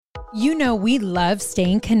You know we love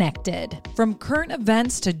staying connected. From current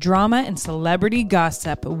events to drama and celebrity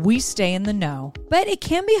gossip, we stay in the know. But it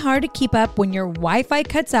can be hard to keep up when your Wi-Fi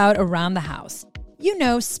cuts out around the house. You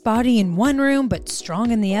know, spotty in one room but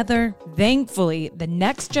strong in the other. Thankfully, the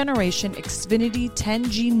next generation Xfinity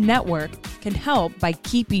 10G network can help by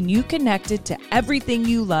keeping you connected to everything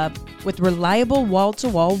you love with reliable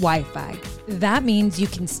wall-to-wall Wi-Fi. That means you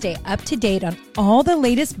can stay up to date on all the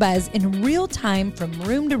latest buzz in real time from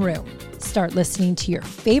room to room. Start listening to your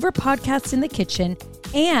favorite podcasts in the kitchen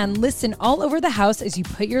and listen all over the house as you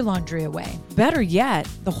put your laundry away. Better yet,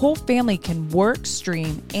 the whole family can work,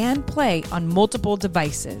 stream, and play on multiple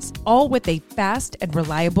devices, all with a fast and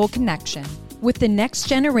reliable connection. With the next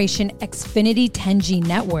generation Xfinity 10G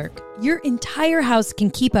network, your entire house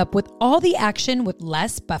can keep up with all the action with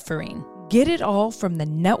less buffering. Get it all from the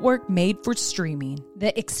network made for streaming.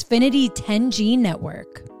 The Xfinity 10G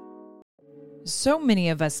network. So many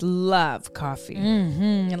of us love coffee.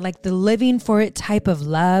 Like the living for it type of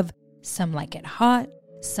love. Some like it hot,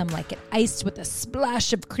 some like it iced with a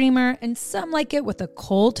splash of creamer, and some like it with a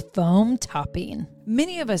cold foam topping.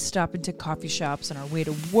 Many of us stop into coffee shops on our way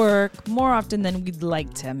to work more often than we'd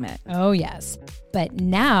like to admit. Oh yes. But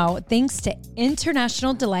now, thanks to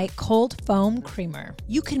International Delight Cold Foam Creamer,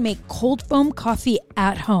 you can make cold foam coffee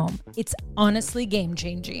at home. It's honestly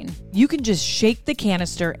game-changing. You can just shake the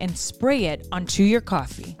canister and spray it onto your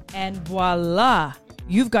coffee. And voila!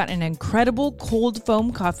 You've got an incredible cold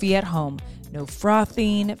foam coffee at home. No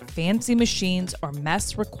frothing, fancy machines, or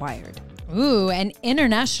mess required. Ooh, and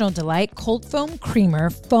International Delight Cold Foam Creamer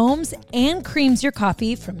foams and creams your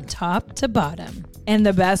coffee from top to bottom. And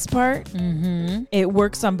the best part? It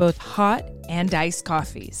works on both hot and iced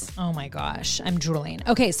coffees. Oh my gosh, I'm drooling.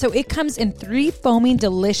 Okay, so it comes in 3 foaming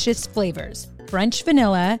delicious flavors: French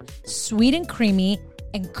vanilla, sweet and creamy,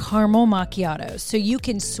 and caramel macchiato. So you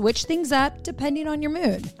can switch things up depending on your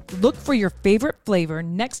mood. Look for your favorite flavor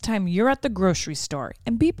next time you're at the grocery store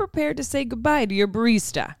and be prepared to say goodbye to your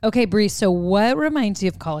barista. Okay, Bree, so what reminds you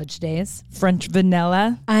of college days? French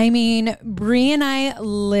vanilla? I mean, Bree and I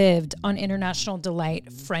lived on International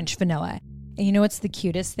Delight French vanilla. And you know what's the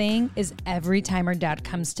cutest thing is every time our dad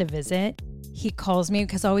comes to visit, he calls me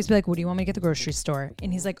because I always be like, what do you want me to get at the grocery store?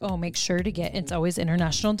 And he's like, oh, make sure to get, it's always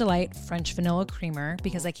International Delight French vanilla creamer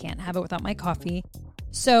because I can't have it without my coffee.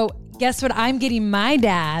 So guess what I'm getting my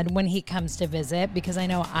dad when he comes to visit because I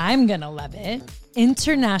know I'm going to love it.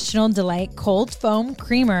 International Delight Cold Foam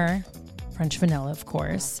Creamer. French vanilla, of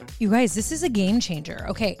course. You guys, this is a game changer.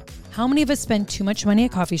 Okay, how many of us spend too much money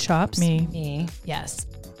at coffee shops? Me, yes.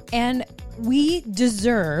 And we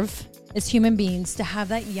deserve, as human beings, to have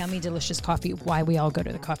that yummy, delicious coffee. Why we all go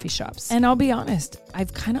to the coffee shops. And I'll be honest,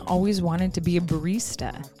 I've kind of always wanted to be a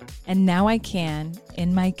barista. And now I can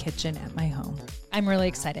in my kitchen at my home. I'm really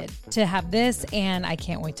excited to have this, and I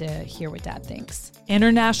can't wait to hear what Dad thinks.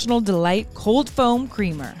 International Delight Cold Foam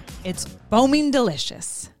Creamer. It's foaming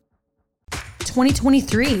delicious.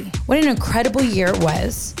 2023. What an incredible year it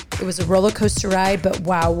was. It was a roller coaster ride, but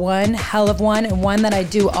wow, one hell of one, and one that I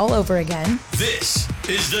do all over again. This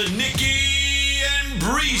is the Nikki and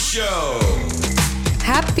Bree Show.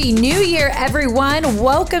 Happy New Year, everyone.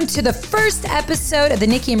 Welcome to the first episode of the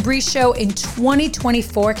Nikki and Bree Show in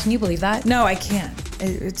 2024. Can you believe that? No, I can't.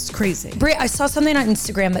 It's crazy. Bree, I saw something on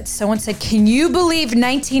Instagram that someone said, can you believe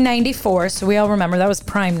 1994? So we all remember that was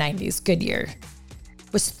prime 90s. Good year.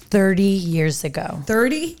 Was 30 years ago.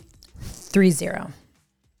 30? 30.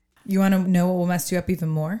 You want to know what will mess you up even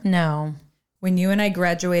more? No. When you and I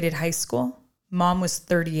graduated high school, Mom was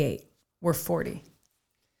 38. We're 40.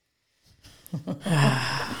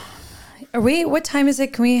 What time is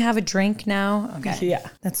it? Can we have a drink now? Okay. Yeah.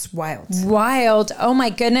 That's wild. Wild. Oh my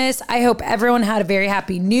goodness. I hope everyone had a very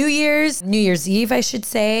happy New Year's Eve, I should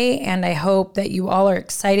say. And I hope that you all are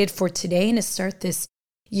excited for today and to start this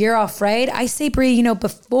year off right. I say, Bree,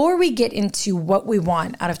 before we get into what we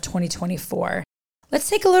want out of 2024, let's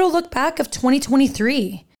take a little look back of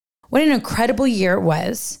 2023. What an incredible year it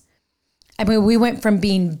was. I mean, we went from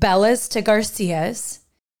being Bellas to Garcias,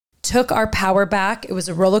 took our power back. It was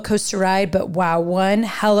a roller coaster ride, but wow, one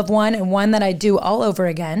hell of one, and one that I do all over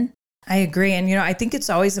again. I agree. And, I think it's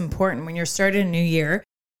always important when you're starting a new year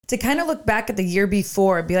to kind of look back at the year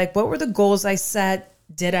before and be like, what were the goals I set?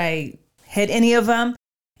 Did I hit any of them?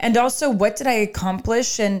 And also, what did I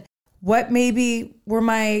accomplish? And what maybe were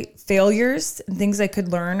my failures and things I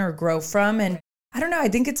could learn or grow from? And I don't know. I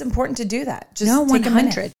think it's important to do that. Just take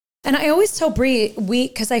 100. And I always tell Bree,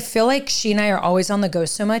 because I feel like she and I are always on the go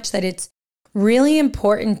so much that it's really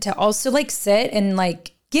important to also sit and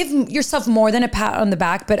give yourself more than a pat on the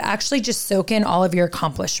back, but actually just soak in all of your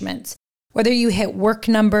accomplishments. whether you hit work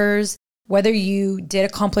numbers, whether you did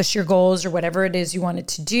accomplish your goals or whatever it is you wanted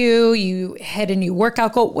to do, you hit a new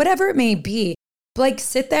workout goal, whatever it may be, like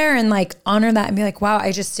sit there and like honor that and be like, wow,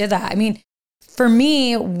 I just did that. I mean, for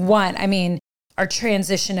me, our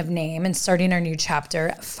transition of name and starting our new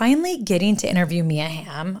chapter, finally getting to interview Mia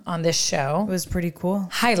Hamm on this show. It was pretty cool.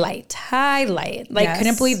 Highlight. Like, Yes.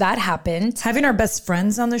 Couldn't believe that happened. Having our best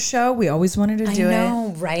friends on the show, we always wanted to do I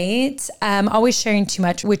know, right? Always sharing too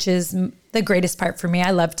much, which is the greatest part for me.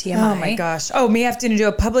 I love TMI. Oh my gosh. Oh, me having to do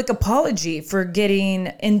a public apology for getting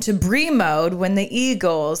into Brie mode when the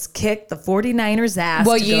Eagles kicked the 49ers ass.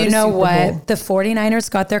 Well, to go you to know Super what? Bowl. The 49ers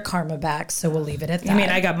got their karma back, so we'll leave it at that. I mean,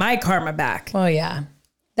 I got my karma back. Well,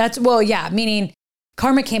 yeah. Meaning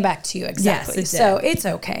karma came back to you. Exactly. Yes, it did. So it's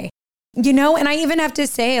okay. You know, and I even have to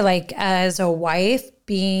say, like, as a wife,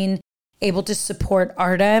 being able to support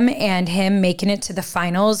Artem and him making it to the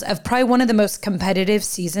finals of probably one of the most competitive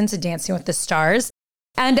seasons of Dancing with the Stars.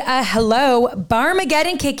 And hello,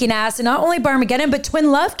 Barmageddon kicking ass. And not only Barmageddon, but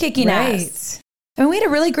Twin Love kicking ass. I mean, we had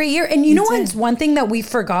a really great year. And you know what's one thing that we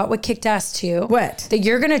forgot what kicked ass too? What? That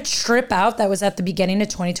you're going to trip out that was at the beginning of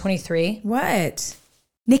 2023. What?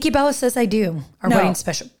 Nikki Bella Says I Do, our No. wedding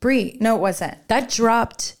special. Brie, No, it wasn't. that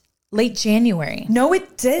dropped late January. No,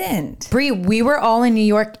 it didn't. Brie, we were all in New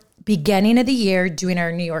York beginning of the year doing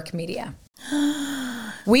our New York media.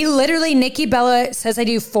 We literally, Nikki Bella Says I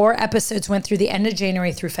Do, 4 episodes went through the end of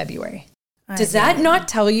January through February. Does that not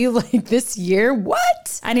tell you like this year?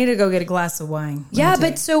 What? I need to go get a glass of wine. Yeah,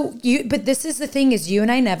 but this is the thing is you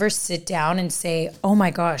and I never sit down and say, oh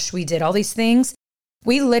my gosh, we did all these things.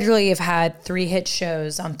 We literally have had 3 hit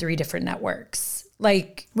shows on 3 different networks.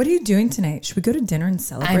 Like, What are you doing tonight? Should we go to dinner and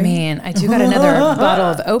celebrate? I mean, I do got another bottle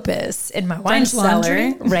of Opus in my wine French cellar,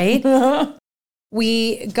 laundry? right?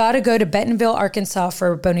 We got to go to Bentonville, Arkansas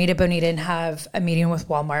for Bonita and have a meeting with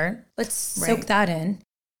Walmart. Let's soak that in.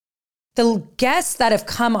 The guests that have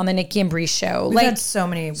come on the Nikki and Bree show, We've had so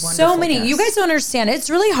many wonderful guests. You guys don't understand.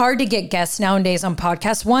 It's really hard to get guests nowadays on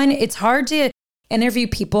podcasts. One, it's hard to interview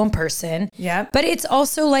people in person. Yeah. But it's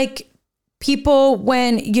also like people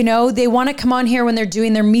when, you know, they want to come on here when they're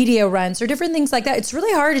doing their media runs or different things like that. It's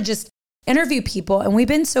really hard to just interview people. And we've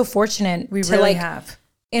been so fortunate We to really have.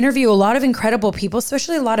 interview a lot of incredible people,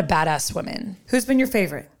 especially a lot of badass women. Who's been your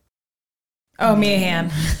favorite? Oh, Mia Hamm.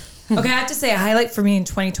 Okay, I have to say a highlight for me in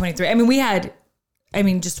 2023. I mean, we had,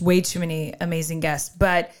 just way too many amazing guests,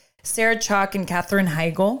 but Sarah Chalk and Katherine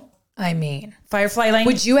Heigl, I mean, Firefly Lane.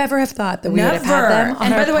 would you ever have thought that we would have had them on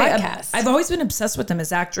And our by the way, podcast? I've always been obsessed with them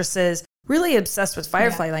as actresses, really obsessed with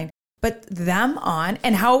Firefly Lane, but them on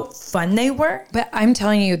and how fun they were. But I'm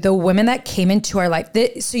telling you, the women that came into our life.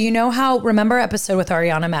 So you know how, remember our episode with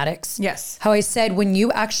Ariana Maddox? Yes. How I said, when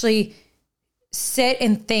you actually sit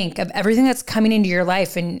and think of everything that's coming into your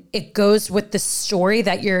life and it goes with the story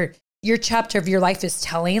that your chapter of your life is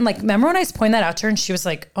telling. Like, remember when I pointed that out to her and she was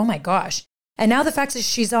like, oh my gosh. And now the fact that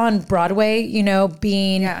she's on Broadway, you know,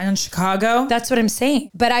 being... Yeah, in Chicago. That's what I'm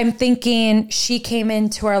saying. But I'm thinking she came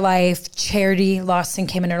into our life, Charity Lawson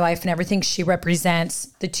came in her life and everything she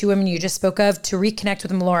represents, the 2 women you just spoke of, to reconnect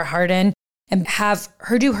with Melora Hardin and have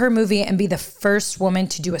her do her movie and be the first woman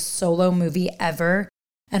to do a solo movie ever.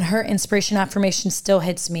 And her inspiration affirmation still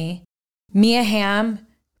hits me. Mia Hamm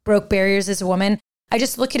broke barriers as a woman. I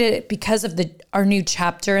just look at it because of our new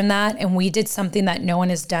chapter in that. And we did something that no one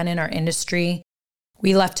has done in our industry.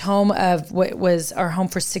 We left home of what was our home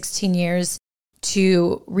for 16 years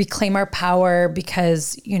to reclaim our power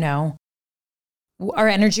because, you know, our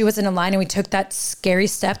energy wasn't aligned and we took that scary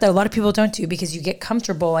step that a lot of people don't do because you get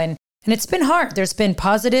comfortable and it's been hard. There's been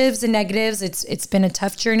positives and negatives. It's been a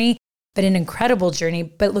tough journey, but an incredible journey.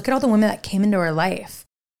 But look at all the women that came into our life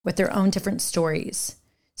with their own different stories.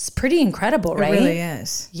 It's pretty incredible, right? It really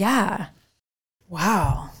is. Yeah.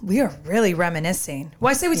 Wow. We are really reminiscing. Well,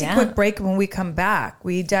 I say we take a quick break. When we come back,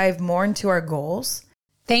 we dive more into our goals.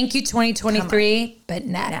 Thank you, 2023, but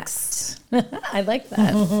next. I like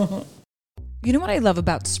that. You know what I love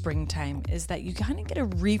about springtime is that you kind of get to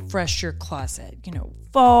refresh your closet. You know,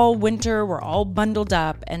 fall, winter, we're all bundled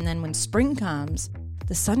up. And then when spring comes,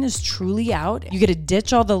 the sun is truly out. You get to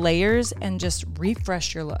ditch all the layers and just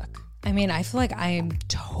refresh your look. I mean, I feel like I am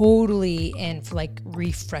totally in for like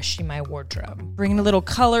refreshing my wardrobe. Bringing a little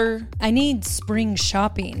color. I need spring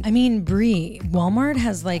shopping. I mean, Brie, Walmart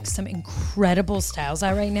has like some incredible styles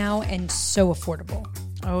out right now and so affordable.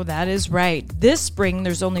 Oh, that is right. This spring,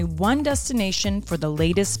 there's only one destination for the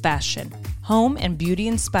latest fashion. Home and beauty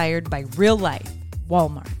inspired by real life.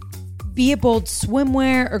 Walmart. Be it bold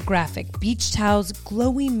swimwear or graphic beach towels,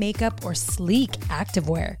 glowy makeup, or sleek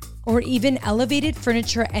activewear. or even elevated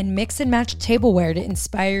furniture and mix and match tableware to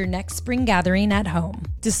inspire your next spring gathering at home.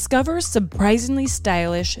 Discover surprisingly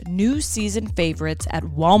stylish new season favorites at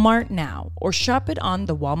Walmart now or shop it on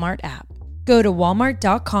the Walmart app. Go to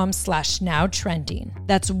walmart.com/nowtrending.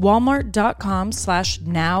 That's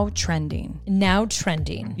walmart.com/nowtrending. Now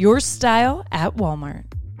trending. Your style at Walmart.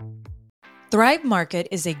 Thrive Market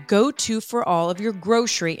is a go-to for all of your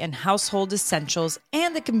grocery and household essentials,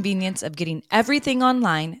 and the convenience of getting everything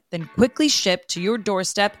online, then quickly shipped to your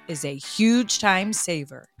doorstep is a huge time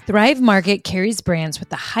saver. Thrive Market carries brands with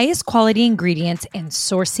the highest quality ingredients and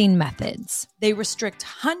sourcing methods. They restrict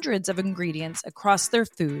hundreds of ingredients across their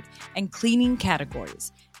food and cleaning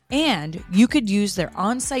categories, and you could use their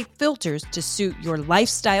on-site filters to suit your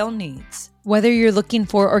lifestyle needs. Whether you're looking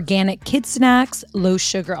for organic kid snacks, low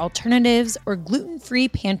sugar alternatives, or gluten-free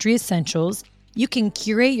pantry essentials, you can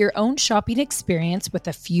curate your own shopping experience with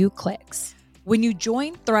a few clicks. When you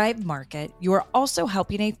join Thrive Market, you are also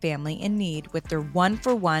helping a family in need with their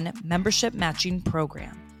 1-for-1 membership matching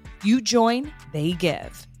program. You join, they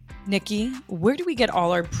give. Nikki, where do we get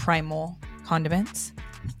all our primal condiments?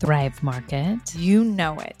 Thrive Market. You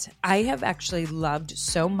know it. I have actually loved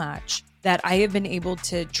so much that I have been able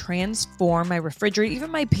to transform my refrigerator,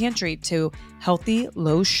 even my pantry, to healthy,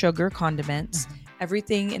 low sugar condiments.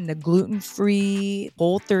 Everything in the gluten-free,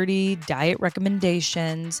 Whole30 diet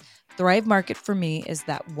recommendations. Thrive Market for me is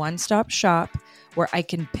that one-stop shop where I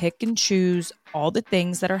can pick and choose all the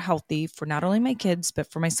things that are healthy for not only my kids,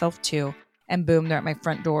 but for myself too. And boom, they're at my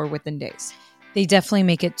front door within days. They definitely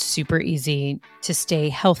make it super easy to stay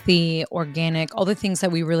healthy, organic, all the things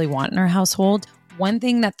that we really want in our household. One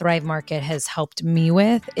thing that Thrive Market has helped me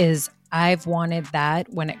with is I've wanted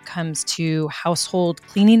that when it comes to household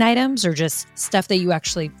cleaning items or just stuff that you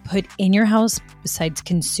actually put in your house besides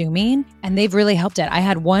consuming. And they've really helped it. I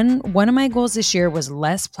had one of my goals this year was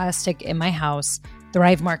less plastic in my house.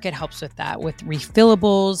 Thrive Market helps with that, with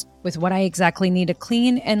refillables, with what I exactly need to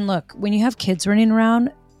clean. And look, when you have kids running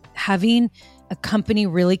around, having a company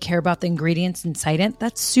really care about the ingredients inside it,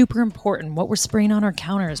 that's super important. What we're spraying on our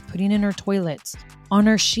counters, putting in our toilets, on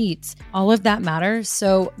our sheets, all of that matters.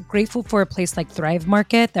 So grateful for a place like Thrive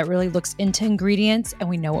Market that really looks into ingredients and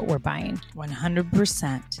we know what we're buying.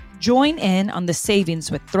 100%. Join in on the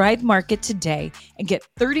savings with Thrive Market today and get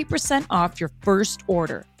 30% off your first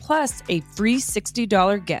order, plus a free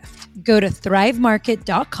 $60 gift. Go to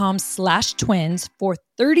thrivemarket.com/twins for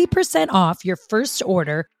 30% off your first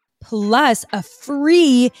order, plus a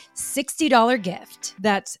free $60 gift.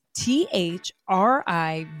 That's THRIVE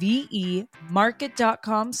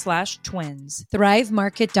market.com/twins.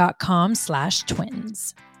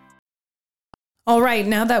 thrivemarket.com/twins. All right,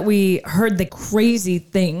 now that we heard the crazy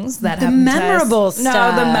things that The happened to memorable us,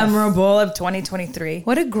 stuff. No, the memorable of 2023.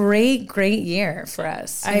 What a great year for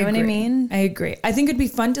us. You know what I mean? I agree. I think it'd be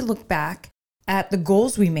fun to look back at the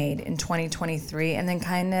goals we made in 2023 and then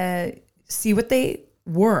kind of see what they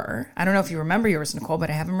were. I don't know if you remember yours, Nicole, but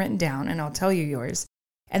I have them written down and I'll tell you yours.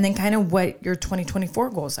 And then kind of what your 2024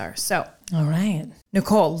 goals are. So, All right.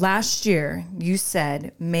 Nicole, last year you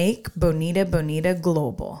said make Bonita Bonita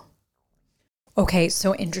global. Okay,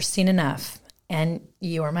 so interesting enough, and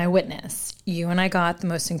you are my witness. You and I got the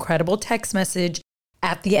most incredible text message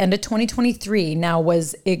at the end of 2023. Now,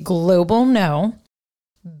 was it global? No,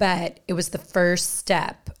 but it was the first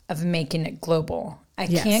step of making it global. I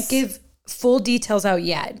can't give full details out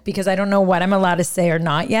yet because I don't know what I'm allowed to say or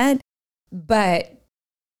not yet, but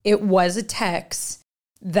it was a text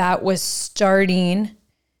that was starting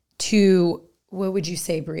to, what would you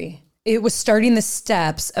say, Brie? It was starting the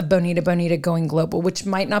steps of Bonita Bonita going global, which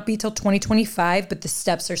might not be till 2025, but the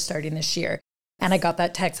steps are starting this year. And I got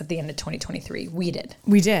that text at the end of 2023. We did.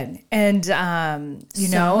 And, you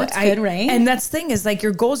know, it's good, right? And that's the thing is like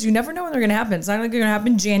your goals, you never know when they're going to happen. It's not like they're going to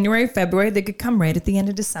happen January, February. They could come right at the end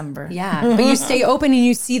of December. Yeah. But you stay open and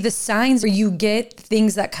you see the signs where you get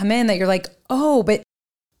things that come in that you're like, oh, but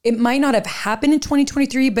it might not have happened in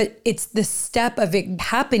 2023, but it's the step of it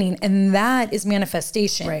happening. And that is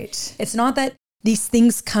manifestation. Right. It's not that these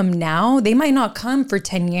things come now. They might not come for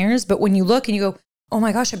 10 years, but when you look and you go, oh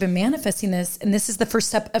my gosh, I've been manifesting this. And this is the first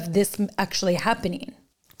step of this actually happening.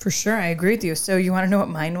 For sure. I agree with you. So you want to know what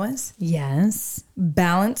mine was? Yes.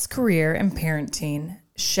 Balance career and parenting,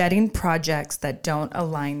 shedding projects that don't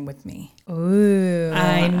align with me. Ooh.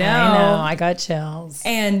 I know. I got chills.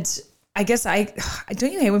 And I guess I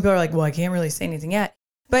don't you hate when people are like, well, I can't really say anything yet.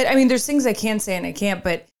 But I mean, there's things I can say and I can't,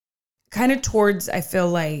 but kind of towards, I feel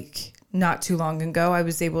like not too long ago, I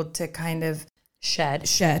was able to kind of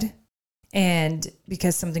shed. And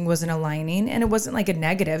because something wasn't aligning and it wasn't like a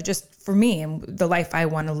negative, just for me and the life I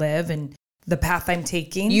want to live and the path I'm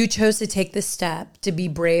taking. You chose to take the step to be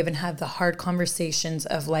brave and have the hard conversations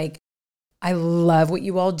of like, I love what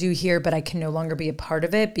you all do here, but I can no longer be a part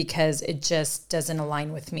of it because it just doesn't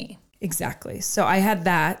align with me. Exactly. So I had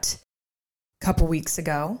that a couple weeks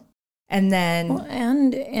ago. And then... Well,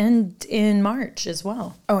 and in March as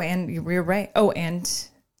well. Oh, and you're right. Oh, and...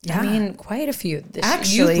 Yeah. I mean, quite a few.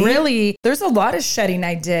 Actually, you really... There's a lot of shedding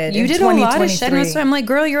I did You in did a lot of shedding. 2023. That's why I'm like,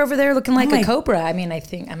 girl, you're over there looking like a cobra. I mean,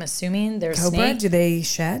 I'm assuming there's Cobra, snake. do they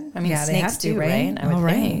shed? I mean, yeah, they snakes have to, do, right? I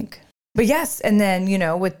would think. But yes, and then,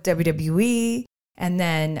 with WWE, and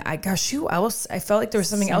then, who else? I felt like there was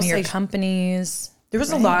something Some else. of your I companies. There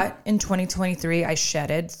was a lot in 2023 I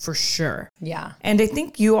shedded for sure. Yeah. And I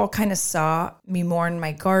think you all kind of saw me more in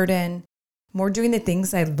my garden, more doing the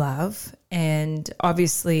things I love. And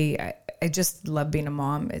obviously, I just love being a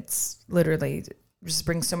mom. It's literally just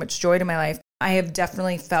brings so much joy to my life. I have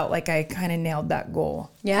definitely felt like I kind of nailed that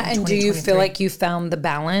goal. Yeah. in And do you 2023. feel like you found the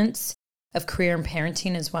balance of career and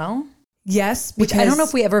parenting as well? Yes, Which I don't know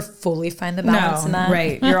if we ever fully find the balance in that.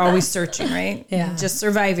 Right. You're always searching, right? Yeah. Just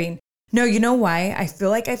surviving. No, you know why I feel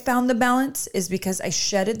like I found the balance is because I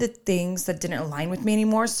shedded the things that didn't align with me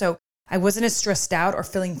anymore. So I wasn't as stressed out or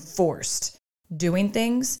feeling forced doing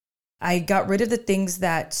things. I got rid of the things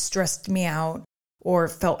that stressed me out or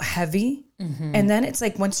felt heavy. Mm-hmm. And then it's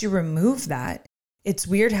like once you remove that, it's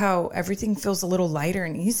weird how everything feels a little lighter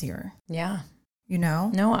and easier, Yeah.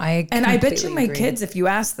 No, I bet you completely my agree. kids, if you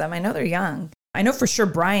ask them, I know they're young. I know for sure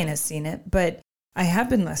Brian has seen it, but I have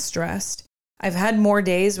been less stressed. I've had more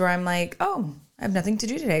days where I'm like, oh, I have nothing to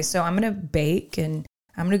do today. So I'm going to bake and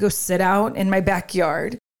I'm going to go sit out in my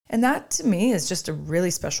backyard. And that to me is just a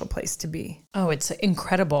really special place to be. Oh, it's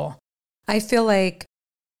incredible. I feel like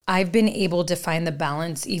I've been able to find the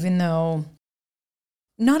balance, even though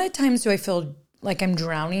not at times do I feel like I'm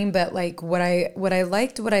drowning, but like what I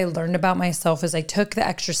learned about myself is I took the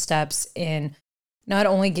extra steps in not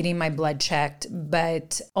only getting my blood checked,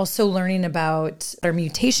 but also learning about our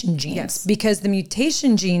mutation genes. Yes. Because the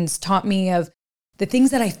mutation genes taught me of the things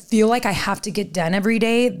that I feel like I have to get done every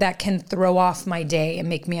day that can throw off my day and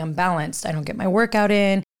make me unbalanced. I don't get my workout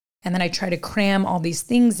in. And then I try to cram all these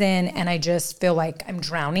things in and I just feel like I'm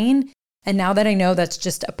drowning. And now that I know that's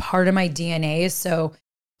just a part of my DNA, so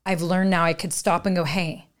I've learned now I could stop and go,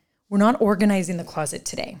 hey, we're not organizing the closet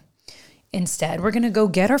today. Instead, we're going to go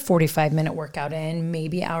get our 45-minute workout in,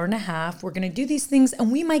 maybe an hour and a half. We're going to do these things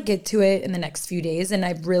and we might get to it in the next few days. And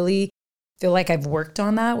I really feel like I've worked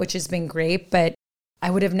on that, which has been great. But I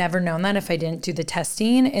would have never known that if I didn't do the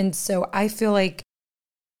testing. And so I feel like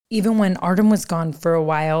even when Artem was gone for a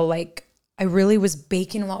while, like I really was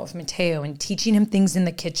baking a lot with Mateo and teaching him things in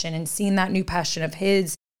the kitchen and seeing that new passion of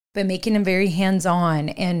his, but making him very hands-on.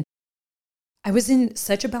 And I was in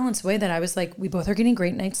such a balanced way that I was like, we both are getting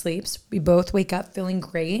great night's sleeps. We both wake up feeling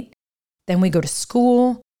great. Then we go to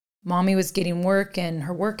school. Mommy was getting work and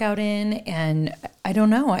her workout in. And I don't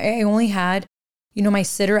know, I only had, my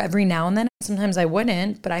sitter every now and then. Sometimes I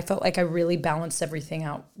wouldn't, but I felt like I really balanced everything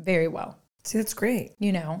out very well. See, that's great.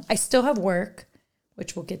 I still have work,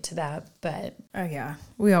 which we'll get to that, but Oh, yeah.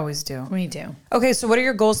 We always do. we do. Okay, so what are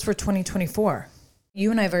your goals for 2024?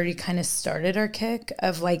 You and I have already kind of started our kick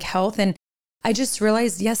of like health. And I just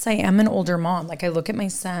realized, yes, I am an older mom. Like I look at my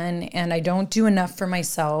son and I don't do enough for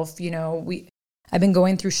myself. I've been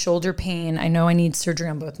going through shoulder pain. I know I need surgery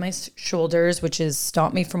on both my shoulders, which has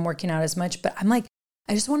stopped me from working out as much. But I'm like,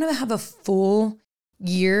 I just want to have a full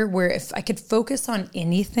year where if I could focus on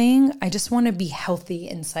anything, I just want to be healthy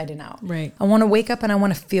inside and out. Right. I want to wake up and I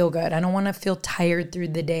want to feel good. I don't want to feel tired through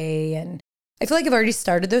the day. And I feel like I've already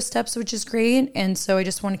started those steps, which is great. And so I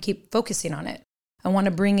just want to keep focusing on it. I want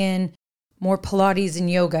to bring in more Pilates and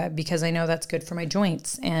yoga because I know that's good for my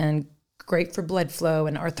joints and great for blood flow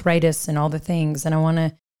and arthritis and all the things. And I want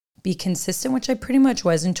to be consistent, which I pretty much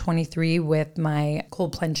was in 23 with my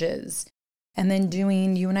cold plunges. And then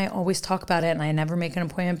doing, you and I always talk about it and I never make an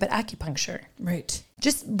appointment, but acupuncture. Right.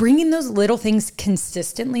 Just bringing those little things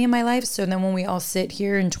consistently in my life. So then when we all sit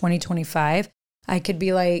here in 2025, I could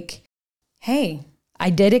be like, hey, I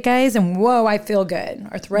did it, guys. And whoa, I feel good.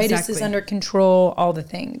 Arthritis is under control, all the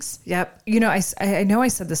things. Yep. I know I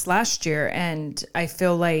said this last year and I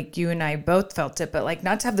feel like you and I both felt it, but like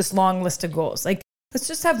not to have this long list of goals. Like let's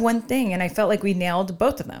just have one thing. And I felt like we nailed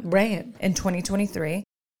both of them. Right. In 2023.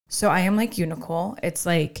 So I am like you, Nicole. It's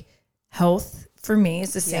like health for me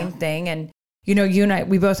is the same thing. And, you and I,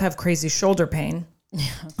 we both have crazy shoulder pain. Yeah.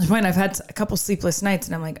 When I've had a couple sleepless nights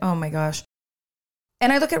and I'm like, oh my gosh.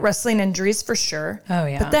 And I look at wrestling injuries for sure. Oh,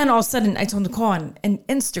 yeah. But then all of a sudden I told Nicole on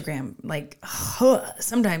Instagram, like,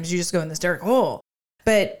 sometimes you just go in this dark hole.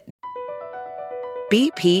 But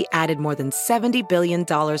BP added more than $70 billion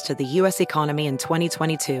to the U.S. economy in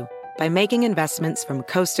 2022 by making investments from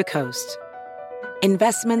coast to coast.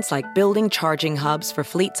 Investments like building charging hubs for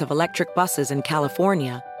fleets of electric buses in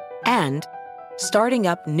California and starting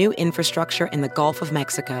up new infrastructure in the Gulf of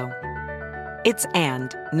Mexico. It's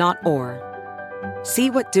and, not or. See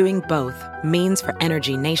what doing both means for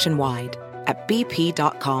energy nationwide at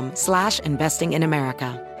bp.com/investing in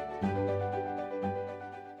America.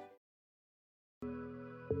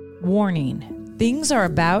 Warning, things are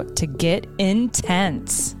about to get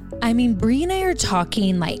intense. I mean, Brie and I are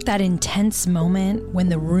talking like that intense moment when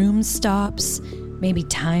the room stops, maybe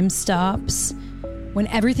time stops, when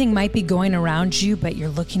everything might be going around you, but you're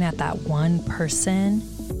looking at that one person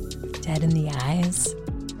dead in the eyes,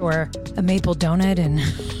 or a maple donut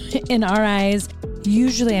in our eyes.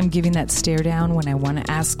 Usually I'm giving that stare down when I want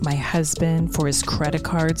to ask my husband for his credit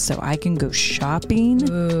card so I can go shopping.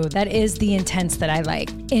 Ooh, that is the intense that I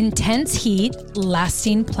like. Intense heat,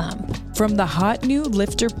 lasting plump. From the hot new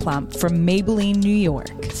Lifter Plump from Maybelline, New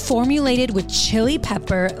York. Formulated with chili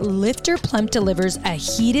pepper, Lifter Plump delivers a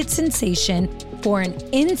heated sensation for an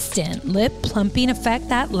instant lip plumping effect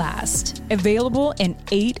that lasts. Available in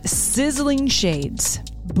 8 sizzling shades: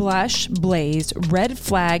 Blush, Blaze, Red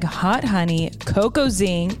Flag, Hot Honey, Cocoa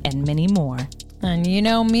Zing, and many more. And you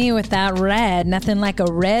know me with that red, nothing like a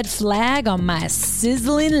red flag on my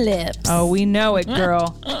sizzling lips. Oh, we know it,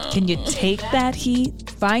 girl. Can you take that heat?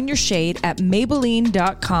 Find your shade at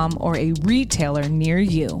Maybelline.com or a retailer near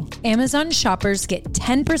you. Amazon shoppers get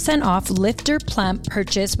 10% off Lifter Plump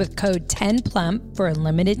purchase with code 10PLUMP for a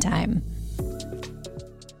limited time.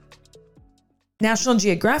 National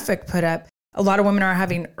Geographic put up, a lot of women are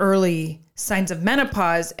having early signs of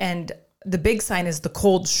menopause, and the big sign is the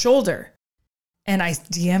cold shoulder. And I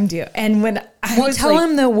DM'd you. And when I was tell like,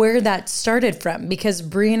 him though where that started from, because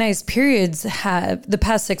Brie and I's periods have the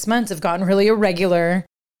past 6 months have gotten really irregular.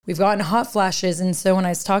 We've gotten hot flashes. And so when I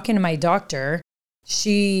was talking to my doctor,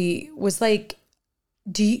 she was like,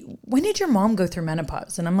 when did your mom go through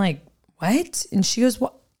menopause? And I'm like, what? And she goes,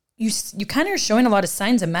 well, you kind of are showing a lot of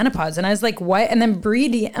signs of menopause. And I was like, what? And then Brie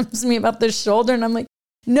DMs me about the shoulder. And I'm like,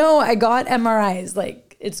 no, I got MRIs. Like,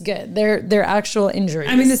 it's good. They're actual injuries.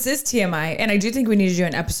 I mean, this is TMI, and I do think we need to do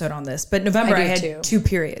an episode on this. But November, I had 2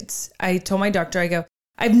 periods. I told my doctor, I go,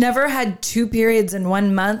 I've never had 2 periods in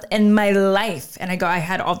 1 month in my life. And I go, I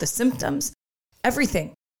had all the symptoms,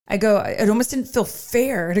 everything. I go, it almost didn't feel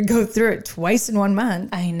fair to go through it twice in 1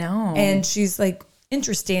 month. I know. And she's like,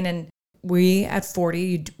 interesting. And we at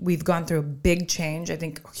 40, we've gone through a big change. I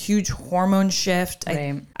think a huge hormone shift.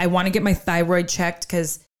 Right. I want to get my thyroid checked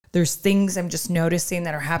because there's things I'm just noticing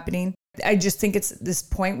that are happening. I just think it's this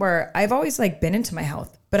point where I've always like been into my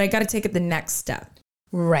health, but I got to take it the next step.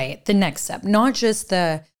 Right. The next step, not just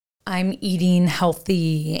the I'm eating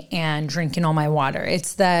healthy and drinking all my water.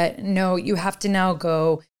 It's that, no, you have to now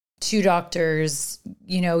go to doctors,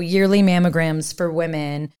 yearly mammograms for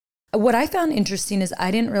women. What I found interesting is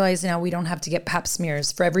I didn't realize now we don't have to get pap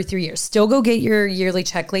smears for every 3 years. Still go get your yearly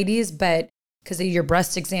check, ladies, but because of your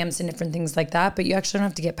breast exams and different things like that. But you actually don't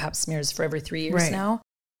have to get pap smears for every 3 years now,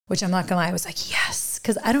 which I'm not going to lie. I was like, yes,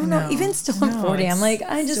 because I don't know. Even still at 40, I'm like,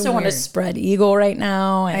 I just don't want to spread eagle right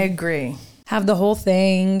now. I agree. Have the whole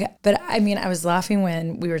thing. But I mean, I was laughing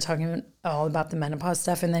when we were talking all about the menopause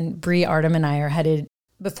stuff. And then Brie, Artem, and I are headed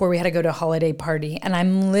before we had to go to a holiday party. And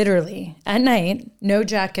I'm literally at night, no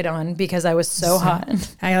jacket on because I was so hot.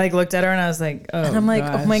 I like looked at her and I was like, oh, and I'm like,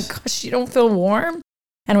 oh my gosh, you don't feel warm?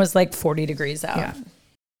 And it was like 40 degrees out. Yeah.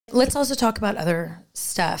 Let's also talk about other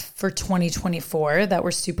stuff for 2024 that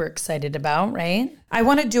we're super excited about, right? I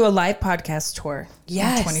want to do a live podcast tour in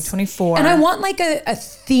 2024. And I want like a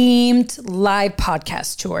themed live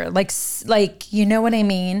podcast tour. Like, you know what I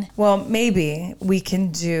mean? Well, maybe we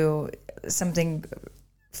can do something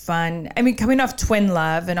fun. I mean, coming off twin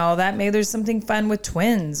love and all that, maybe there's something fun with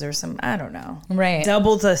twins or I don't know. Right.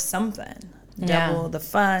 Double the something. Double the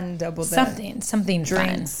fun, double the something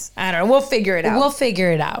drinks. Fun. I don't know. We'll figure it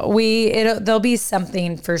out. There'll be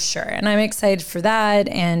something for sure. And I'm excited for that.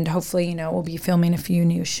 And hopefully, we'll be filming a few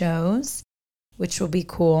new shows, which will be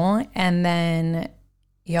cool. And then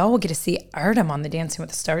y'all will get to see Artem on the Dancing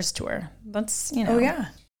with the Stars tour. That's, Oh, yeah.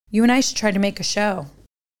 You and I should try to make a show.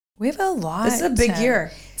 We have a lot. This is a big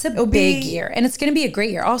year. It's a big year. And it's going to be a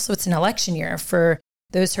great year. Also, it's an election year for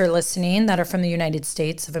those who are listening that are from the United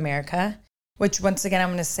States of America. Which, once again, I'm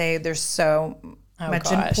going to say there's so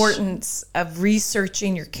much importance of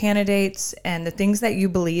researching your candidates and the things that you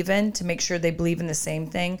believe in to make sure they believe in the same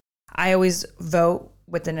thing. I always vote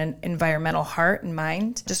with an environmental heart and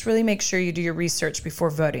mind. Just really make sure you do your research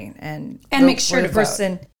before voting and make sure to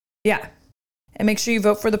person. Vote. Yeah. and make sure you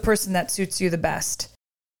vote for the person that suits you the best.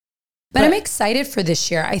 But I'm excited for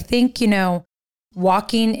this year. I think,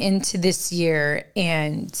 walking into this year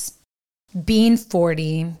and being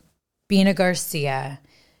 40, being a Garcia,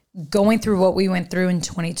 going through what we went through in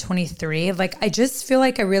 2023, like I just feel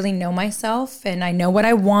like I really know myself and I know what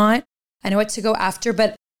I want. I know what to go after,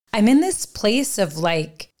 but I'm in this place of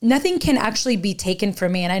like, nothing can actually be taken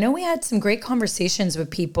from me. And I know we had some great conversations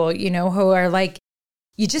with people, who are like,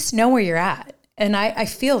 you just know where you're at. And I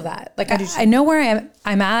feel that. Like, I know where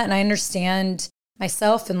I'm at, and I understand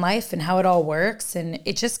myself and life and how it all works. And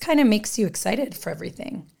it just kind of makes you excited for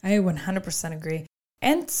everything. I 100% agree.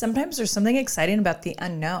 And sometimes there's something exciting about the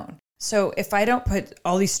unknown. So if I don't put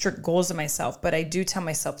all these strict goals on myself, but I do tell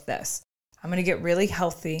myself this, I'm going to get really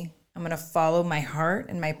healthy. I'm going to follow my heart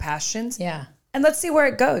and my passions. Yeah. And let's see where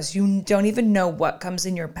it goes. You don't even know what comes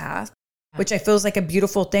in your path, which I feel is like a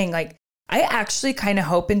beautiful thing. Like, I actually kind of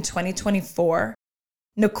hope in 2024,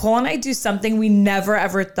 Nicole and I do something we never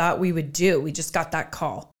ever thought we would do. We just got that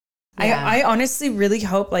call. Yeah. I honestly really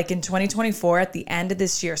hope like in 2024 at the end of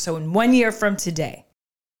this year, so in 1 year from today,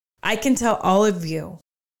 I can tell all of you,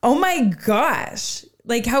 oh my gosh,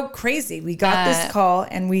 like how crazy. We got this call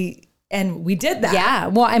and we did that. Yeah.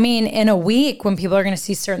 Well, I mean, in a week when people are going to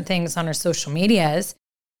see certain things on our social medias,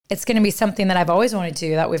 it's going to be something that I've always wanted to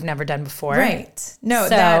do that we've never done before. Right. No, So,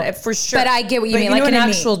 that for sure. But I get what you mean, know like what an I mean.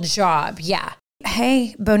 actual job. Yeah.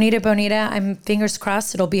 Hey, Bonita, I'm fingers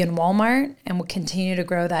crossed it'll be in Walmart and we'll continue to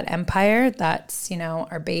grow that empire. That's,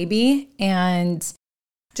 our baby. And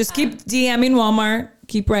Just keep DMing Walmart.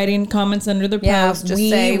 Keep writing comments under the post. Just we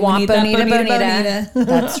say, want we need that Bonita.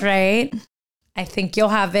 That's right. I think you'll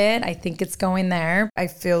have it. I think it's going there. I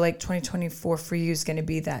feel like 2024 for you is going to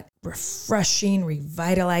be that refreshing,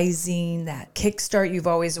 revitalizing, that kickstart you've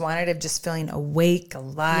always wanted of just feeling awake,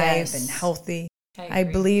 alive, and healthy. I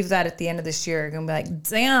believe that at the end of this year, you're going to be like,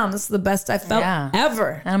 damn, this is the best I felt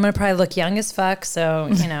ever. And I'm going to probably look young as fuck.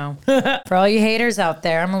 So, for all you haters out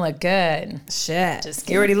there, I'm going to look good. Shit. Just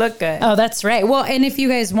You already look good. Oh, that's right. Well, and if you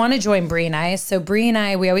guys want to join Brie and I, so Brie and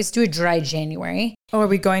I, we always do a dry January. Oh, are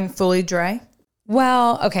we going fully dry?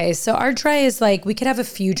 Well, okay. So our dry is like, we could have a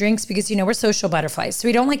few drinks because, we're social butterflies. So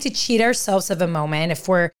we don't like to cheat ourselves of a moment. If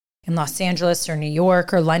we're in Los Angeles or New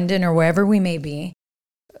York or London or wherever we may be,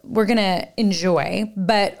 we're going to enjoy.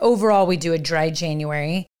 But overall, we do a dry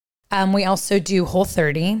January. We also do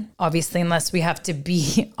Whole30, obviously, unless we have to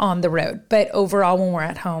be on the road. But overall, when we're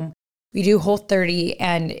at home, we do Whole30.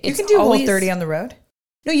 And it's You can do always, Whole30 on the road?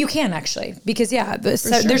 No, you can actually. Because, there's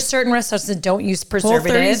certain restaurants that don't use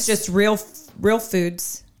preservatives. Whole30 is just real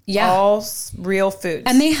foods. Yeah. All real foods.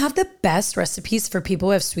 And they have the best recipes for people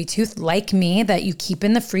who have sweet tooth like me that you keep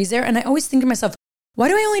in the freezer. And I always think to myself, why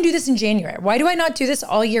do I only do this in January? Why do I not do this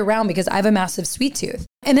all year round? Because I have a massive sweet tooth.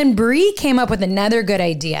 And then Brie came up with another good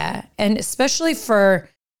idea. And especially for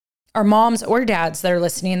our moms or dads that are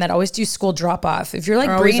listening that always do school drop off. If you're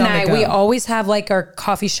like Brie and I, we always have like our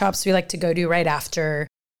coffee shops we like to go to right after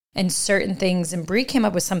and certain things. And Brie came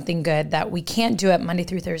up with something good that we can't do it Monday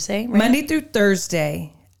through Thursday. Right? Monday through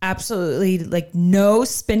Thursday. Absolutely, like no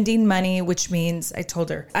spending money, which means I told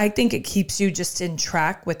her, I think it keeps you just in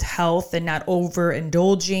track with health and not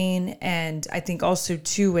overindulging. And I think also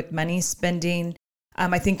too with money spending,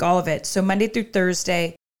 I think all of it. So Monday through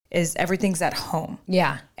Thursday is everything's at home.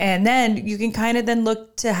 Yeah. And then you can kind of then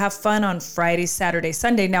look to have fun on Friday, Saturday,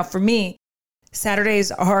 Sunday. Now for me,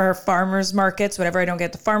 Saturdays are farmers markets, whatever I don't get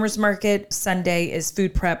at the farmers market. Sunday is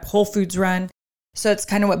food prep, Whole Foods run. So it's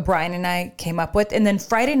kind of what Brian and I came up with. And then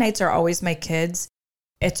Friday nights are always my kids.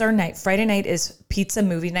 It's our night. Friday night is pizza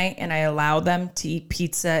movie night, and I allow them to eat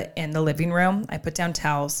pizza in the living room. I put down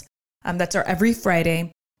towels. That's our every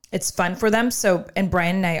Friday. It's fun for them. So, and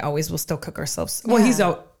Brian and I always will still cook ourselves. Well,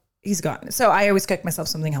 he's gone. So I always cook myself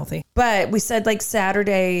something healthy. But we said like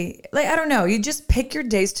Saturday, like, I don't know, you just pick your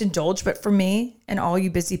days to indulge. But for me and all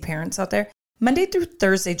you busy parents out there, Monday through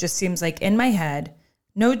Thursday just seems like in my head,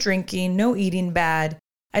 no drinking, no eating bad.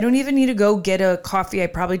 I don't even need to go get a coffee I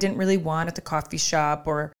probably didn't really want at the coffee shop,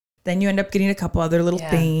 or then you end up getting a couple other little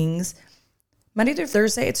things. Monday through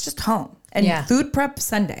Thursday, it's just home. And food prep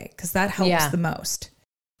Sunday, because that helps the most.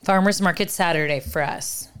 Farmers market Saturday for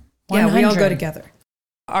us. 100. Yeah, we all go 100. together.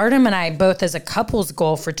 Artem and I, both as a couple's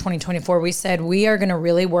goal for 2024, we said we are going to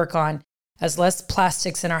really work on as less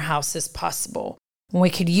plastics in our house as possible. When we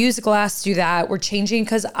could use glass, do that. We're changing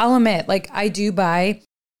because I'll admit, like I do buy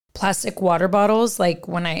plastic water bottles. Like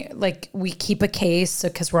when we keep a case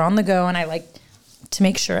because we're on the go and I like to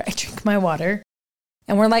make sure I drink my water.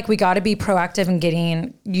 And we're like, we got to be proactive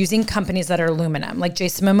in using companies that are aluminum, like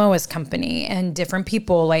Jason Momoa's company and different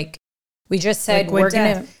people. Like we just said, we're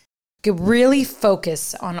going to, really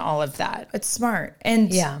focus on all of that. It's smart.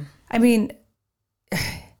 And Yeah. I mean,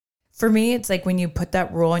 for me, it's like when you put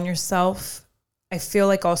that rule on yourself, I feel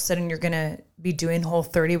like all of a sudden you're going to be doing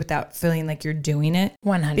Whole30 without feeling like you're doing it.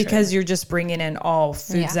 100. Because you're just bringing in all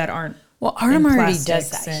foods that aren't. Well, Artem in already does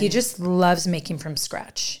plastics that. He and- just loves making from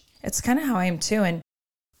scratch. It's kind of how I am too. And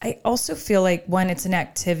I also feel like when it's an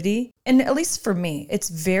activity, and at least for me, it's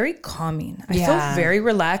very calming. I feel very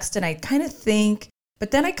relaxed and I kind of think,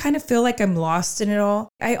 but then I kind of feel like I'm lost in it all.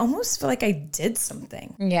 I almost feel like I did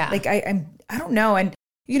something. Yeah. Like I don't know. And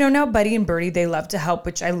you know, now Buddy and Birdie, they love to help,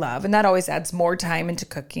 which I love. And that always adds more time into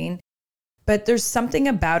cooking. But there's something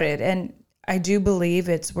about it. And I do believe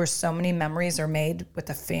it's where so many memories are made with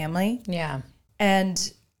a family. Yeah.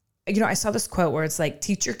 And, you know, I saw this quote where it's like,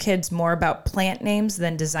 teach your kids more about plant names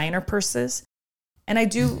than designer purses. And I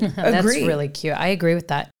do agree. That's really cute. I agree with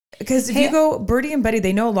that. Because if you go, Birdie and Buddy,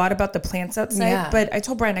 they know a lot about the plants outside. Yeah. But I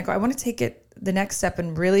told Brian, I want to take it the next step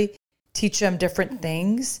and really teach them different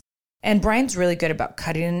things. And Brian's really good about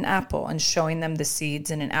cutting an apple and showing them the seeds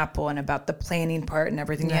in an apple and about the planting part and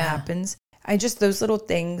everything that happens. Those little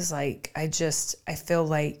things, like, I feel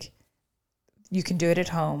like you can do it at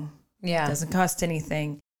home. Yeah. It doesn't cost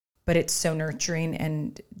anything, but it's so nurturing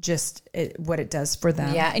and just what it does for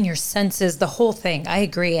them. Yeah. And your senses, the whole thing. I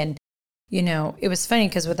agree. And, you know, it was funny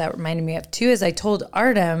because what that reminded me of too is I told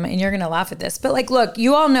Artem, and you're going to laugh at this, but like, look,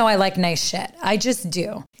 you all know I like nice shit. I just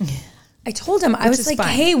do. I told him, I was like, fine.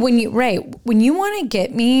 hey, when you want to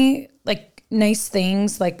get me like nice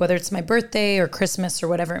things, like whether it's my birthday or Christmas or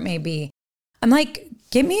whatever it may be, I'm like,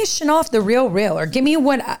 get me a Chanel off the real, or give me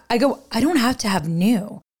what I go, I don't have to have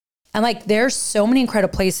new. And like, there's so many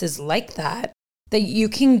incredible places like that you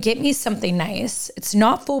can get me something nice. It's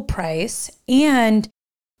not full price. And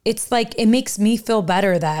it's like, it makes me feel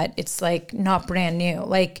better that it's like not brand new.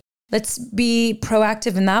 Like, let's be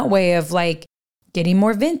proactive in that way of like, getting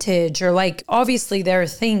more vintage, or like, obviously there are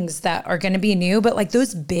things that are going to be new, but like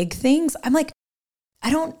those big things, I'm like,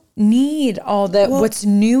 I don't need all the what's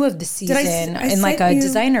new of the season in like a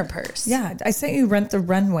designer purse. Yeah. I sent you Rent the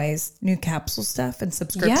Runway's new capsule stuff and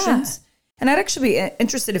subscriptions. And I'd actually be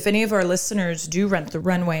interested if any of our listeners do Rent the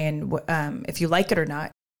Runway and if you like it or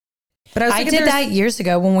not. But I did that years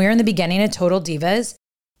ago when we were in the beginning of Total Divas.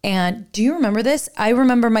 And do you remember this? I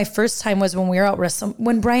remember my first time was when we were out wrestling,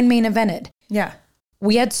 when Brian main evented. Yeah.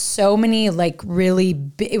 We had so many like really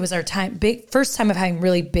big, it was our first time of having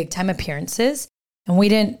really big time appearances. And we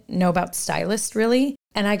didn't know about stylists really.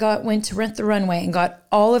 And I went to Rent the Runway and got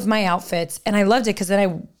all of my outfits. And I loved it because then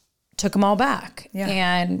I took them all back. Yeah.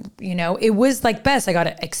 And, you know, it was like best. I got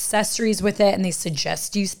accessories with it and they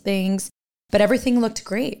suggest you things, but everything looked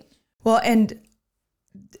great. Well, and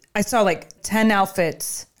I saw like 10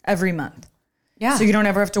 outfits every month. Yeah. So you don't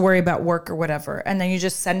ever have to worry about work or whatever. And then you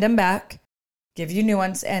just send them back, give you new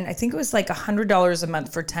ones. And I think it was like $100 a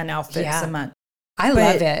month for 10 outfits a month. I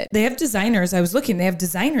love it. They have designers. I was looking, they have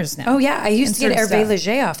designers now. Oh yeah. I used to get Hervé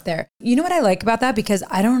Leger off there. You know what I like about that? Because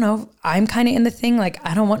I don't know, I'm kind of in the thing, like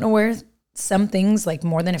I don't want to wear some things like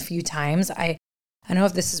more than a few times. I don't know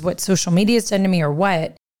if this is what social media has done to me or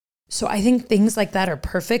what. So I think things like that are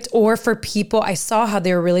perfect. Or for people, I saw how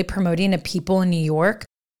they were really promoting to people in New York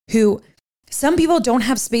who, some people don't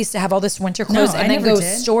have space to have all this winter clothes and then go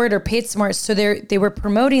store it or pay it somewhere. So they were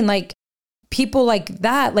promoting like people like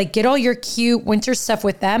that, like get all your cute winter stuff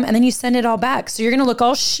with them and then you send it all back. So you're going to look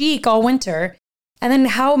all chic all winter. And then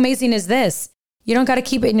how amazing is this? You don't got to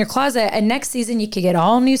keep it in your closet. And next season you could get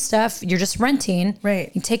all new stuff. You're just renting.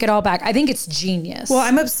 Right. You take it all back. I think it's genius. Well,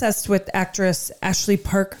 I'm obsessed with actress Ashley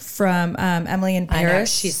Park from Emily in Paris. I know,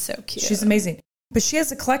 she's so cute. She's amazing. But she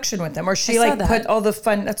has a collection with them, or she I saw like that. put all the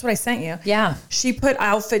fun. That's what I sent you. Yeah. She put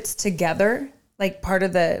outfits together, like part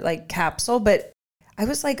of the like capsule. But I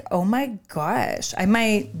was like, oh my gosh, I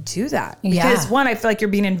might do that because one, I feel like you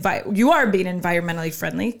are being environmentally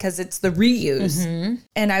friendly because it's the reuse. Mm-hmm.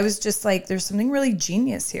 And I was just like, there's something really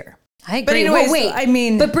genius here. I agree. But anyways, well,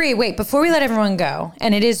 wait, but Brie, wait, before we let everyone go,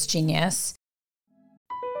 and it is genius.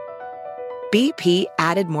 BP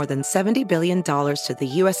added more than $70 billion to the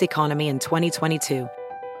U.S. economy in 2022.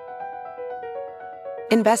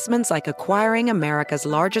 Investments like acquiring America's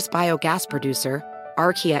largest biogas producer,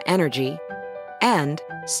 Archaea Energy, and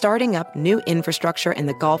starting up new infrastructure in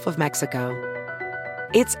the Gulf of Mexico.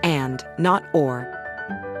 It's and, not or.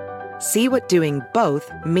 See what doing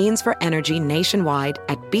both means for energy nationwide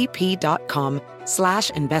at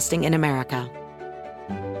bp.com/investing in America.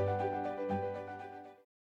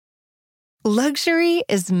 Luxury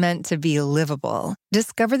is meant to be livable.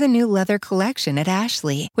 Discover the new leather collection at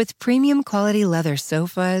Ashley with premium quality leather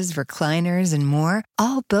sofas, recliners, and more,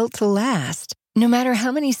 all built to last. No matter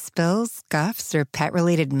how many spills, scuffs, or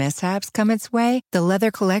pet-related mishaps come its way, the leather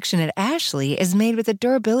collection at Ashley is made with the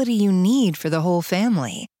durability you need for the whole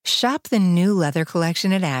family. Shop the new leather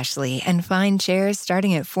collection at Ashley and find chairs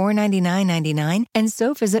starting at $499.99 and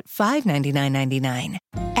sofas at $599.99.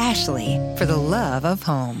 Ashley, for the love of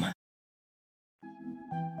home.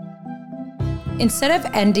 Instead of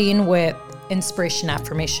ending with inspiration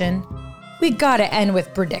affirmation, we gotta end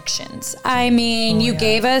with predictions. I mean, you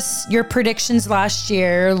gave us your predictions last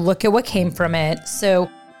year. Look at what came from it. So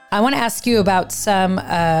I want to ask you about some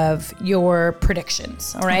of your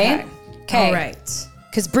predictions. All right? Okay. All right.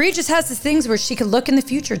 Because Brie just has these things where she could look in the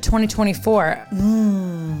future, 2024.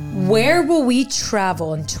 Where will we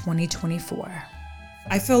travel in 2024?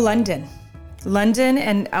 I feel London. London,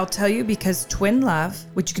 and I'll tell you because Twin Love,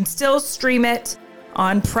 which you can still stream it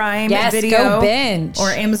on Prime Video go binge.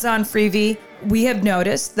 or Amazon Freevee, we have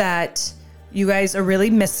noticed that you guys are really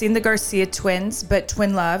missing the Garcia twins, but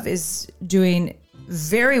Twin Love is doing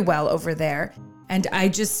very well over there. And I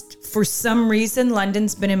just, for some reason,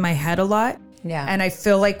 London's been in my head a lot. Yeah. And I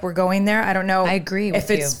feel like we're going there. I don't know. I agree with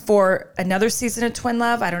if it's for another season of Twin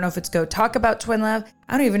Love. I don't know if it's go talk about Twin Love.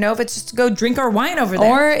 I don't even know if it's just to go drink our wine over there.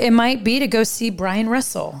 Or it might be to go see Brian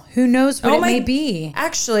Russell. Who knows what it may be.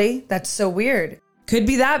 Actually, that's so weird. Could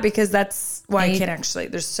be that because that's why I can't actually.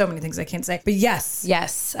 There's so many things I can't say. But yes.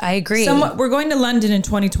 Yes, I agree. We're going to London in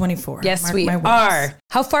 2024. Yes, Mark we my words. are.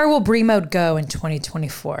 How far will Brie Mode go in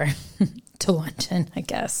 2024? To London, I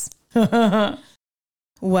guess.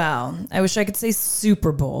 Well, I wish I could say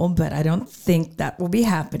Super Bowl, but I don't think that will be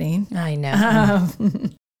happening. I know.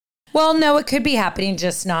 Well, no, it could be happening,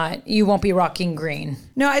 just not. You won't be rocking green.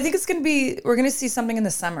 No, I think it's going to be, we're going to see something in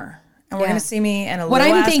the summer. And we're Yeah. going to see me in a What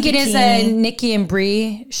little I'm ass thinking is bikini. a Nikki and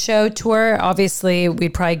Brie show tour. Obviously,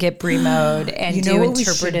 we'd probably get Brie Mode and You know do what we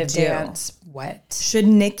interpretive should do? dance. What? Should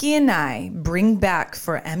Nikki and I bring back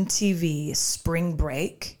for MTV Spring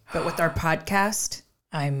Break, but with our podcast?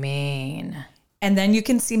 I mean, And then you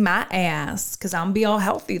can see my ass because I'm be all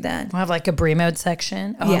healthy then. we'll have like a Brie Mode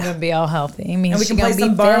section. Oh, Yeah. I'm going to be all healthy. I mean, And we she can play gonna some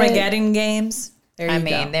be fit. Barmageddon games. There you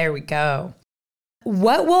go. There we go.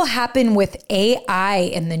 What will happen with AI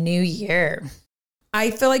in the new year?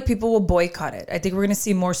 I feel like people will boycott it. I think we're going to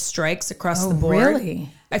see more strikes across the board. Really?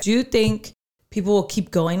 I do think people will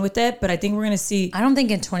keep going with it, but I think we're going to see I don't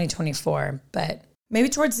think in 2024, but maybe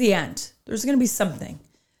towards the end, there's going to be something.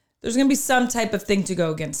 There's going to be some type of thing to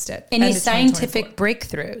go against it. any End of 2024. scientific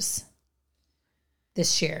breakthroughs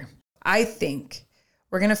this year? I think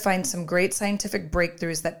we're going to find some great scientific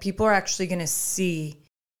breakthroughs that people are actually going to see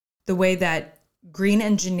the way that green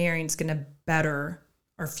engineering is going to better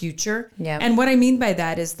our future. Yeah. And what I mean by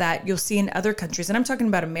that is that you'll see in other countries, and I'm talking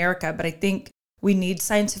about America, but I think we need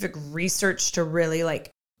scientific research to really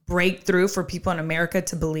like break through for people in America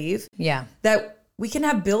to believe Yeah. that we can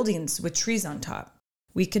have buildings with trees on top.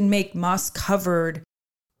 We can make moss-covered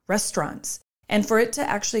restaurants. And for it to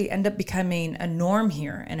actually end up becoming a norm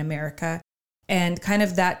here in America and kind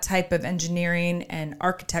of that type of engineering and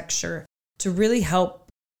architecture to really help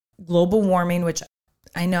global warming, which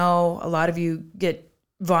I know a lot of you get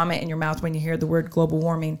vomit in your mouth when you hear the word global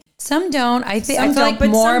warming. Some don't. I think I Some feel don't, like but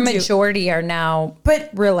more some do. majority are now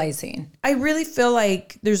But realizing. I really feel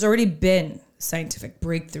like there's already been scientific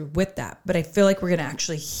breakthrough with that, but I feel like we're going to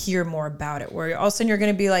actually hear more about it, where all of a sudden you're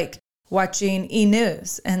going to be like watching E!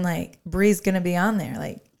 News and like Brie's going to be on there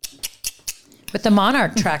like With the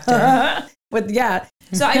Monarch tractor.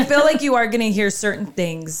 So I feel like you are going to hear certain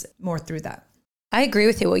things more through that. I agree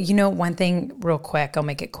with you. Well, you know, one thing real quick, I'll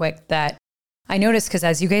make it quick, that I noticed, because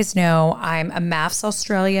as you guys know, I'm a MAFS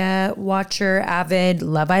Australia watcher, avid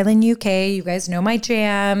Love Island UK. You guys know my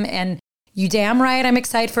jam. And you damn right, I'm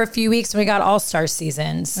excited for a few weeks when we got All-Star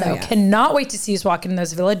season. So cannot wait to see us walking in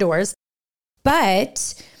those villa doors.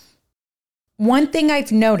 But one thing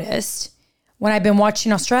I've noticed when I've been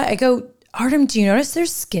watching Australia, I go, Artem, do you notice their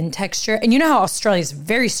skin texture? And you know how Australia is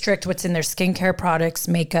very strict what's in their skincare products,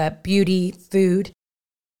 makeup, beauty, food.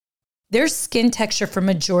 Their skin texture for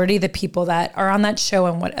majority of the people that are on that show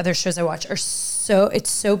and what other shows I watch it's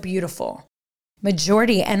so beautiful.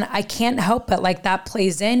 Majority. And I can't help but like that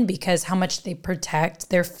plays in because how much they protect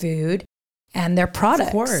their food and their products.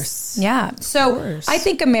 Of course. Yeah. So I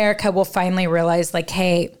think America will finally realize like,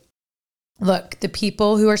 hey, look, the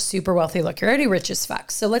people who are super wealthy, look, you're already rich as fuck.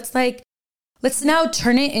 So let's now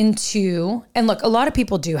turn it into, and look, a lot of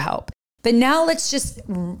people do help, but now let's just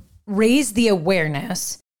raise the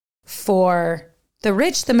awareness for the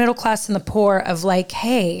rich, the middle class, and the poor of like,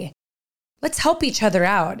 hey, let's help each other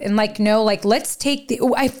out. And like, no, like, let's take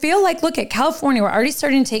I feel like, look at California, we're already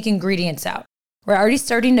starting to take ingredients out. We're already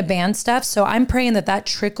starting to ban stuff. So I'm praying that that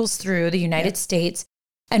trickles through the United States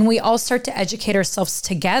and we all start to educate ourselves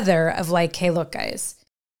together of like, hey, look, guys,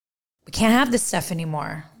 we can't have this stuff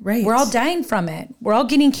anymore. Right. We're all dying from it. We're all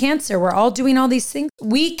getting cancer. We're all doing all these things.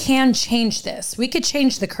 We can change this. We could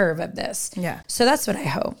change the curve of this. Yeah. So that's what I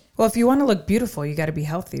hope. Well, if you want to look beautiful, you got to be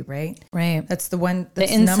healthy, right? Right. That's the one. The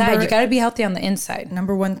That's inside, you got to be healthy on the inside.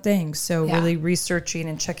 number one thing. So really researching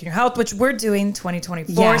and checking your health, which we're doing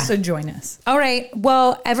 2024. Yeah. So join us. All right.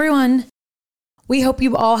 Well, everyone, we hope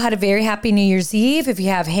you all had a very happy New Year's Eve. If you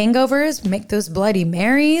have hangovers, make those Bloody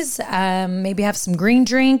Marys. Maybe have some green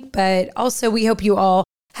drink. But also, we hope you all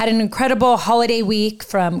had an incredible holiday week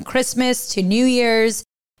from Christmas to New Year's.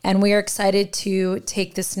 And we are excited to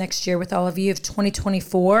take this next year with all of you of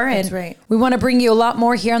 2024. That's and right. We want to bring you a lot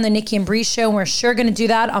more here on the Nikki and Bree Show. And we're sure going to do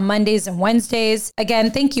that on Mondays and Wednesdays. Again,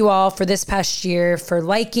 thank you all for this past year, for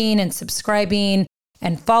liking and subscribing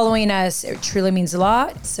and following us. It truly means a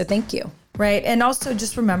lot. So thank you. Right. And also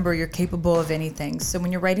just remember you're capable of anything. So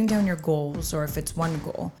when you're writing down your goals, or if it's one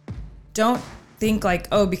goal, don't think like,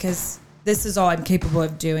 oh, because this is all I'm capable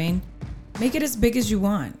of doing. Make it as big as you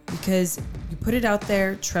want, because you put it out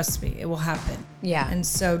there, trust me, it will happen. Yeah. And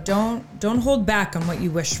so don't hold back on what you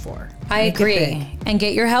wish for. I Make it agree. big. And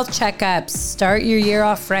get your health checkups. Start your year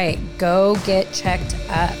off right. Go get checked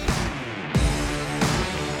up.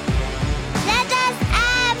 Let us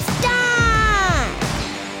have start!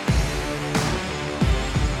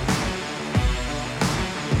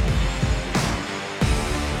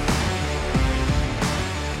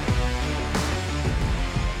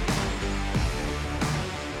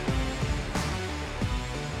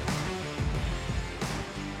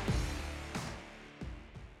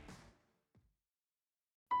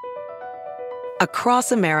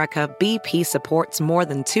 Across America, BP supports more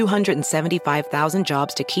than 275,000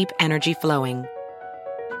 jobs to keep energy flowing.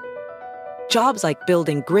 Jobs like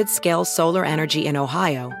building grid-scale solar energy in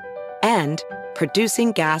Ohio and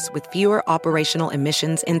producing gas with fewer operational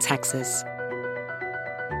emissions in Texas.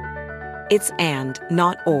 It's and,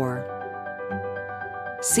 not or.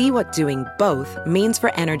 See what doing both means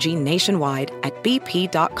for energy nationwide at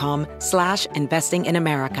bp.com/investing in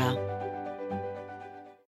America.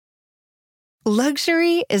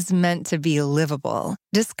 Luxury is meant to be livable.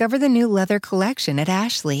 Discover the new leather collection at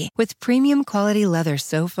Ashley with premium quality leather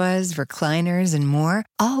sofas, recliners, and more,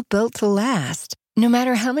 all built to last. No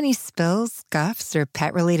matter how many spills, scuffs, or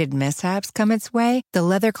pet-related mishaps come its way, the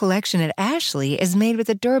leather collection at Ashley is made with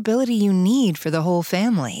the durability you need for the whole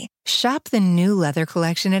family. Shop the new leather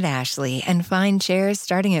collection at Ashley and find chairs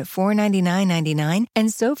starting at $499.99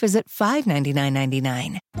 and sofas at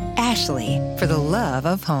 $599.99. Ashley, for the love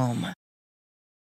of home.